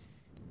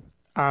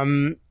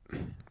 So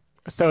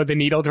the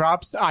needle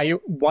drops.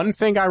 One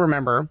thing I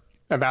remember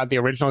about the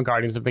original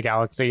Guardians of the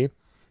Galaxy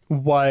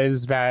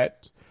was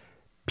that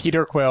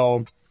Peter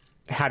Quill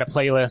had a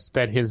playlist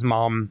that his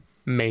mom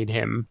made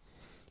him,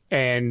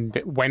 and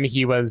when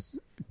he was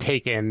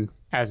taken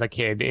as a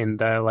kid in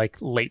the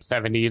late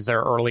 70s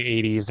or early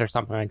 80s or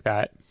something like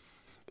that,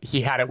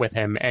 he had it with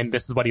him, and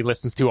this is what he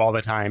listens to all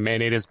the time,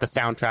 and it is the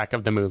soundtrack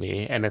of the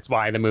movie, and it's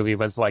why the movie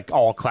was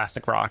all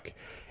classic rock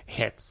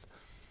hits.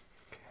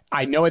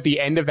 I know at the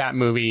end of that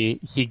movie,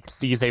 he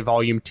sees a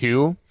volume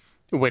 2,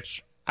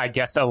 which I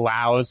guess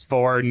allows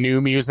for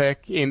new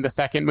music in the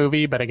second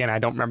movie, but again, I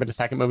don't remember the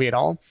second movie at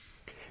all.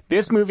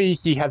 This movie,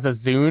 he has a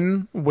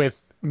Zune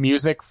with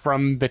music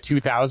from the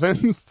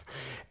 2000s,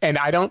 and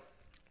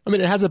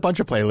it has a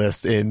bunch of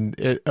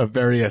playlists of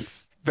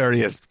various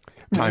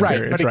time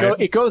periods,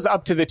 but it goes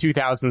up to the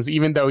 2000s,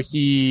 even though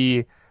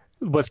he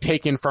was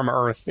taken from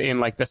Earth in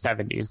the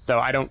 70s. So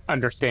I don't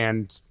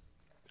understand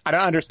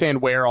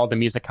where all the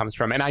music comes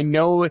from. And I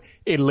know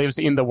it lives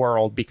in the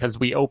world because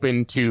we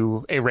open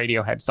to a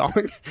Radiohead song.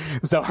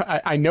 So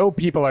I know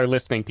people are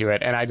listening to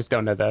it, and I just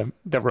don't know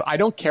I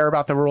don't care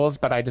about the rules,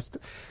 but I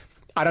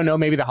don't know,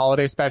 maybe the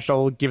holiday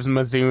special gives them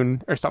a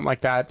Zune or something like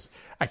that.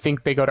 I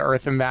think they go to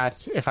Earth in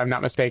that, if I'm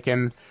not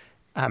mistaken.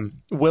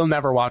 We'll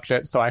never watch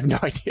it, so I have no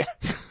idea.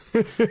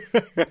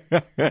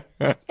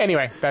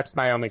 Anyway, that's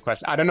my only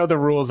question. I don't know the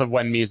rules of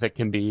when music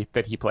can be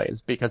that he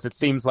plays, because it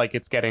seems like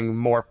it's getting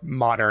more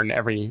modern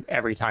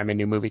every time a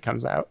new movie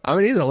comes out.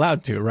 He's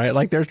allowed to,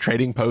 right? There's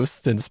trading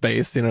posts in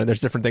space.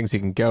 There's different things you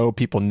can go.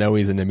 People know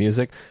he's into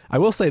music. I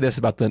will say this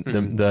about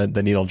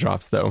the needle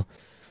drops, though.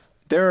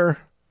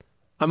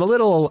 I'm a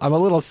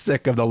little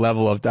sick of the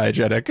level of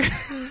diegetic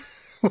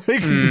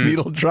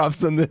needle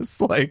drops in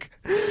this.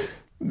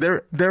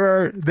 There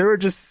are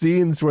just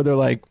scenes where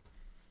they're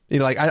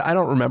I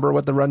don't remember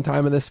what the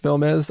runtime of this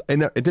film is. I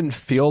know it didn't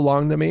feel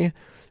long to me,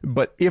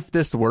 but if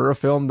this were a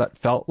film that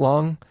felt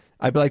long,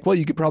 I'd be like, well,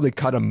 you could probably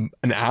cut an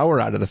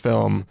hour out of the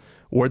film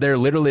where they're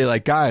literally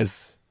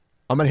guys,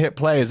 I'm going to hit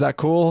play. Is that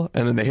cool?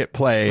 And then they hit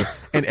play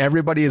and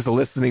everybody is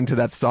listening to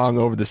that song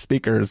over the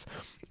speakers.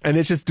 And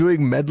it's just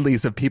doing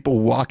medleys of people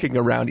walking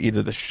around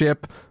either the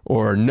ship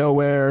or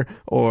nowhere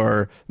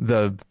or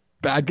the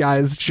bad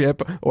guys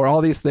ship or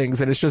all these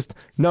things, and it's just,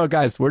 no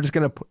guys, we're just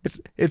gonna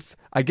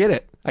I get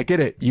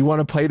it, you want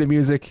to play the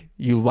music,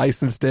 you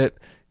licensed it,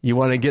 you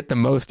want to get the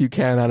most you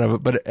can out of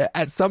it, but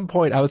at some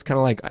point I was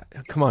kind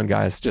of come on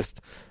guys, just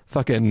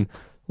fucking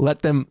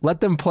let them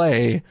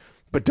play,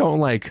 but don't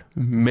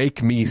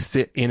make me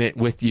sit in it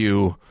with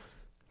you,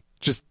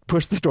 just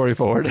push the story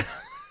forward.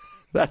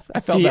 I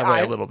felt that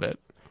way a little bit.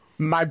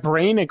 My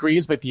brain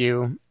agrees with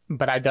you,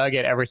 but I dug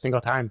it every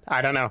single time.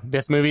 I don't know.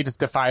 This movie just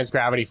defies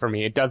gravity for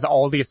me. It does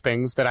all these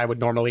things that I would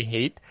normally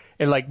hate.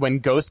 And when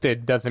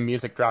Ghosted does a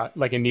music drop,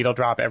 a needle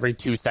drop every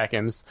 2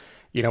 seconds,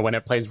 when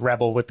it plays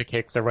Rebel with the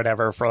kicks or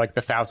whatever for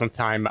the 1,000th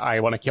time, I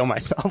want to kill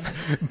myself.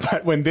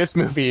 But when this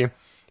movie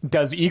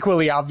does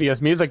equally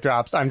obvious music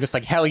drops, I'm just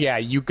hell yeah,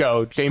 you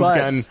go. James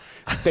Gunn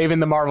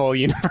saving the Marvel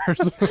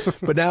universe.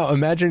 But now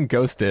imagine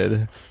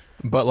Ghosted,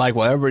 but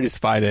while everybody's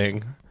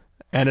fighting,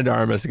 Ana de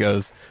Armas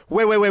goes,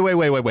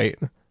 wait.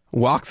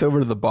 Walks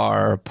over to the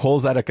bar,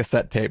 pulls out a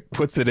cassette tape,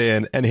 puts it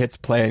in, and hits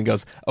play and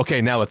goes, okay,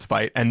 now let's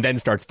fight, and then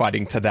starts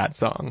fighting to that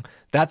song.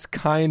 That's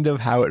kind of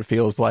how it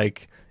feels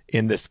like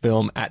in this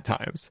film at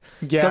times.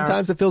 Yeah,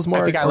 sometimes it feels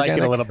more I think I organic. like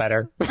it a little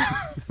better.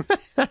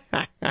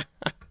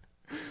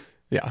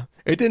 Yeah,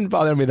 it didn't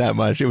bother me that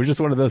much. It was just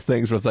one of those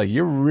things where it's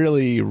you're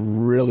really,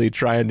 really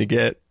trying to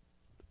get,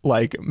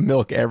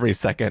 milk every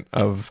second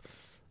of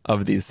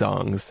these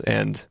songs,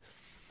 and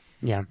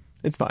yeah,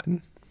 it's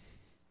fine.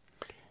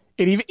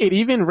 It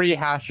even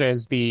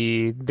rehashes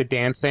the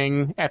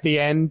dancing at the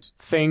end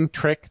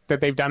trick that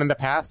they've done in the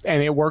past,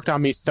 and it worked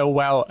on me so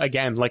well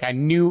again. I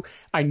knew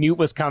it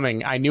was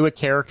coming. I knew a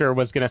character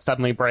was going to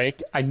suddenly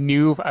break. I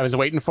knew I was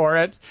waiting for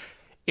it.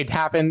 It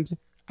happened.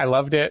 I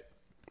loved it.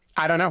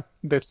 I don't know.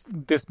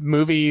 This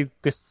movie,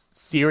 this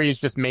series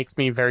just makes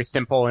me very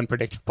simple and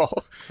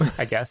predictable,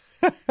 I guess.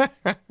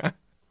 But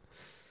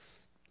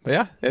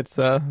yeah, it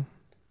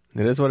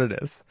is what it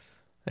is.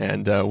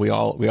 And we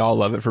all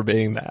love it for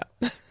being that.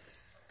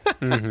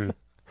 Mm-hmm.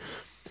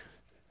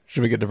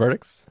 Should we get to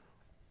verdicts?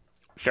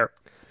 Sure.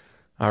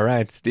 All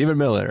right, Stephen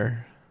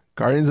Miller,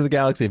 Guardians of the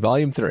Galaxy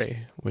Volume 3.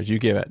 Would you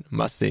give it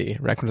must see,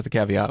 recommend with the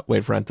caveat,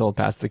 wait for rental,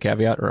 pass the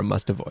caveat, or a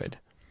must avoid?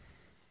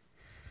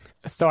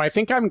 So I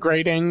think I'm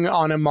grading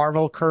on a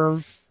Marvel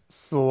curve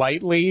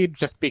slightly,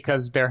 just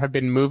because there have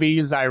been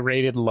movies I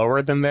rated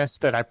lower than this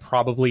that I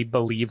probably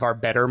believe are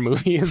better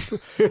movies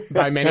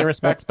by many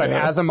respects. But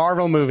as a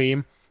Marvel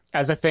movie,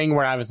 as a thing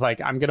where I was like,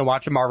 I'm going to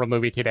watch a Marvel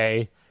movie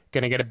today,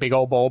 going to get a big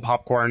old bowl of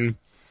popcorn,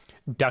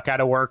 duck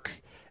out of work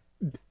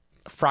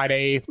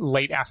Friday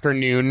late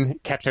afternoon,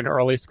 catch an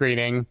early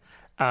screening.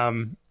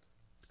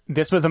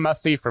 This was a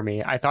must-see for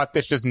me. I thought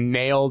this just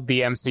nailed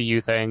the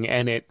MCU thing,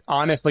 and it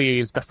honestly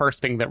is the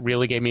first thing that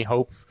really gave me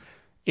hope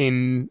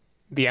in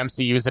the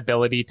MCU's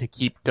ability to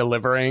keep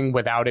delivering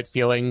without it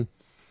feeling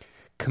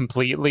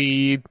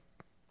completely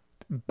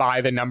by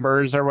the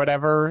numbers or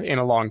whatever in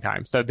a long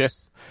time. So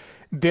this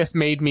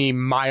made me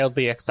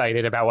mildly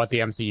excited about what the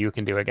MCU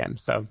can do again.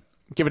 So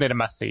giving it a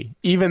must-see,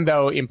 even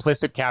though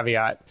implicit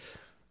caveat,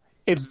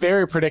 it's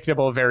very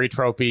predictable, very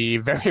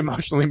tropey, very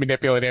emotionally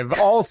manipulative,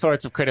 all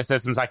sorts of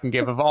criticisms I can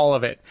give of all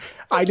of it.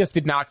 I just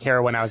did not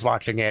care when I was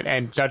watching it,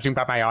 and judging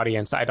by my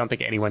audience, I don't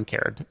think anyone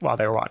cared while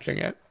they were watching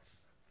it.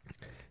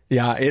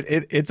 Yeah,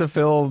 it's a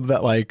film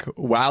that, like,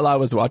 while I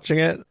was watching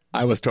it,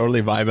 I was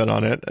totally vibing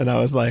on it, and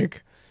I was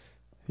like,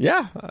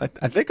 yeah,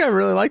 I think I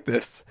really like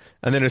this.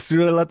 And then as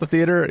soon as I left the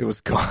theater, it was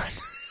gone.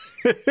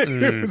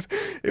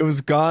 It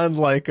was gone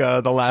like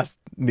the last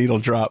needle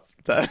drop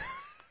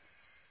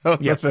of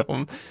the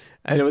film.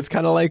 And it was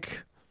kind of like,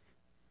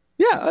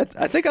 yeah,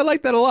 I think I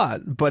like that a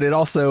lot. But it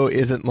also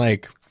isn't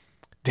like,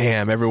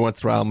 damn, every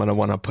once in a while I'm going to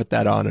want to put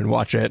that on and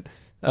watch it.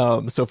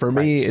 So for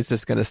me, it's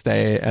just going to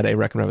stay at a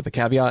recommend with a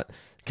caveat.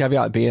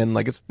 Caveat being,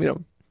 like, it's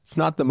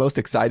not the most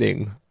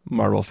exciting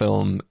Marvel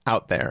film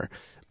out there,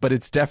 but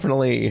it's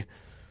definitely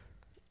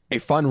a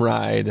fun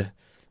ride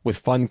with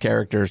fun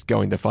characters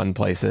going to fun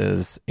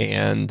places.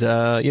 And,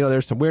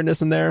 there's some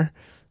weirdness in there.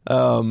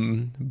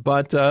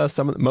 But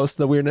most of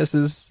the weirdness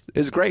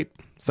is great.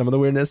 Some of the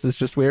weirdness is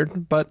just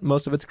weird, but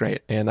most of it's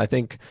great. And I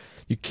think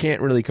you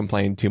can't really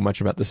complain too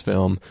much about this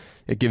film.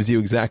 It gives you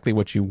exactly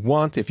what you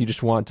want if you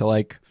just want to,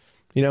 like,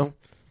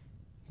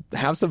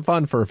 have some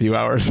fun for a few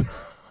hours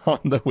on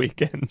the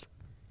weekend.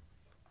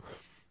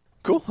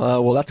 Cool.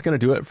 Well, that's going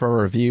to do it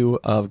for a review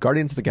of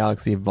Guardians of the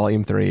Galaxy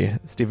Volume 3.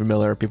 Stephen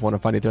Miller, people want to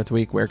find you throughout the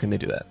week. Where can they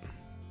do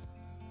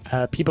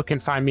that? People can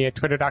find me at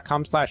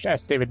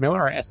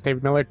twitter.com/sdavidmiller or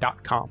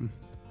sdavidmiller.com.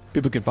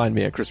 People can find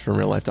me at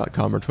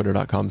ChristopherInRealLife.com or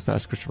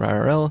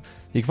twitter.com/ChristopherIRL.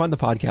 You can find the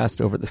podcast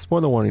over at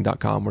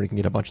thespoilerwarning.com, where you can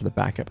get a bunch of the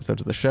back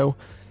episodes of the show.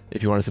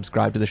 If you want to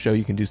subscribe to the show,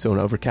 you can do so on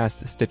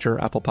Overcast, Stitcher,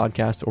 Apple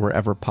Podcasts, or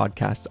wherever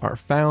podcasts are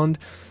found.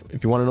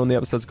 If you want to know when the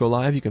episodes go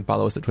live, you can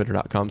follow us at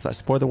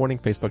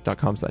twitter.com/spoilerwarning,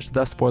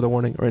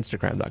 facebook.com/thespoilerwarning, or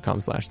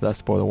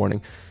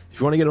instagram.com/thespoilerwarning. If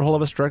you want to get a hold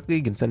of us directly,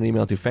 you can send an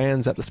email to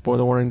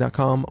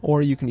fans@thespoilerwarning.com,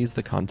 or you can use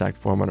the contact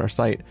form on our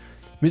site.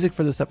 Music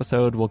for this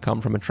episode will come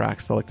from a track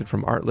selected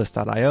from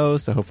artlist.io,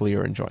 so hopefully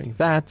you're enjoying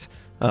that.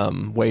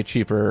 Way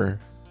cheaper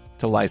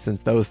to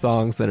license those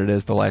songs than it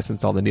is to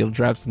license all the needle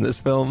drops in this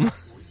film.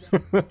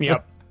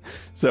 Yep.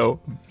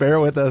 So bear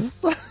with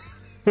us.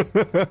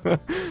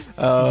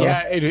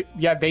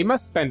 They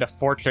must spend a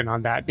fortune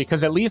on that,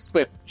 because at least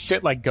with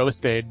shit like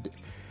Ghosted,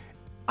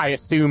 I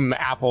assume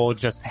Apple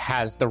just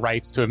has the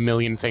rights to a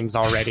million things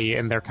already,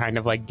 and they're kind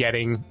of like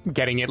getting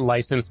it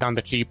licensed on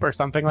the cheap or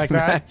something like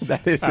that.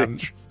 That is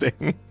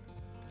interesting.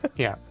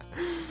 Yeah.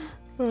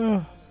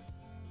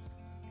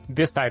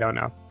 This I don't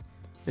know.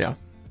 Yeah.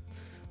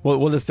 Well,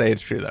 we'll just say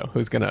it's true, though.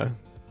 Who's gonna,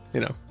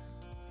 no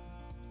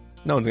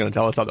one's gonna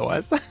tell us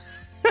otherwise.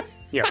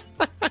 Yeah.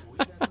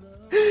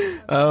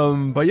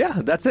 But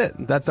yeah, that's it.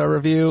 That's our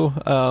review.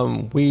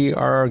 We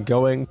are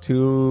going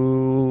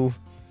to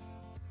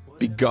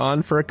be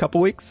gone for a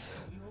couple weeks.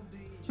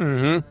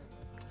 Mm-hmm.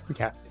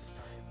 Yeah.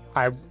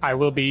 I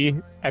will be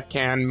at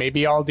Cannes.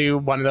 Maybe I'll do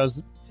one of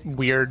those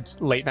weird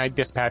late night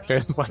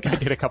dispatches like I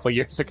did a couple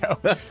years ago.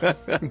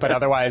 But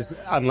otherwise,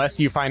 unless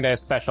you find a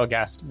special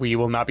guest, we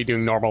will not be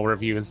doing normal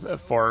reviews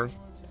for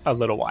a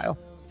little while.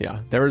 Yeah,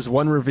 there is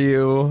one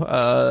review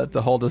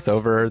to hold us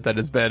over that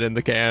has been in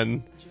the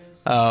can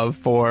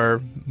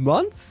for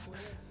months.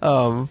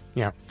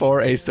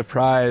 For a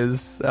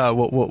surprise,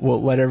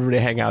 we'll let everybody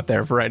hang out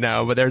there for right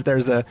now. But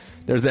there's an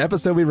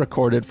episode we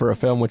recorded for a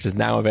film which is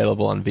now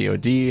available on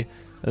VOD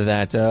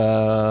that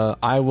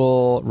I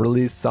will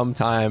release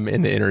sometime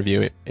in the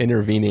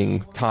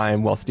intervening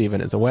time while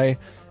Steven is away,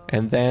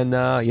 and then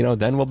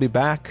then we'll be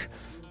back.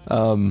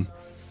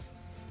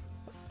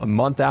 A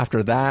month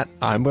after that,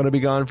 I'm going to be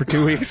gone for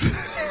 2 weeks.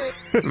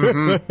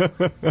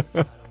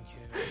 Mm-hmm.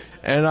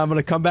 And I'm going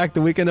to come back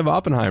the weekend of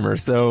Oppenheimer.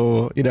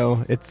 So,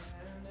 there's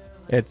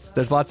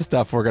lots of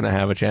stuff we're going to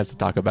have a chance to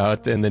talk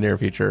about in the near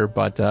future.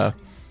 But,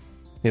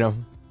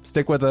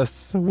 stick with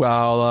us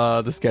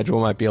while the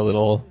schedule might be a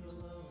little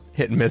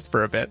hit and miss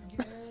for a bit.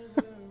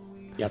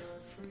 Yep.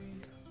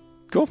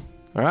 Cool.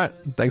 All right.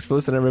 Thanks for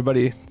listening,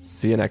 everybody.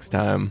 See you next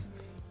time.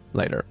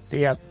 Later.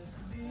 See ya.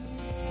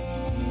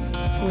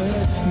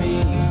 With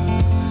me,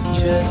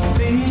 just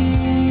be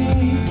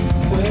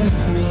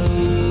with me.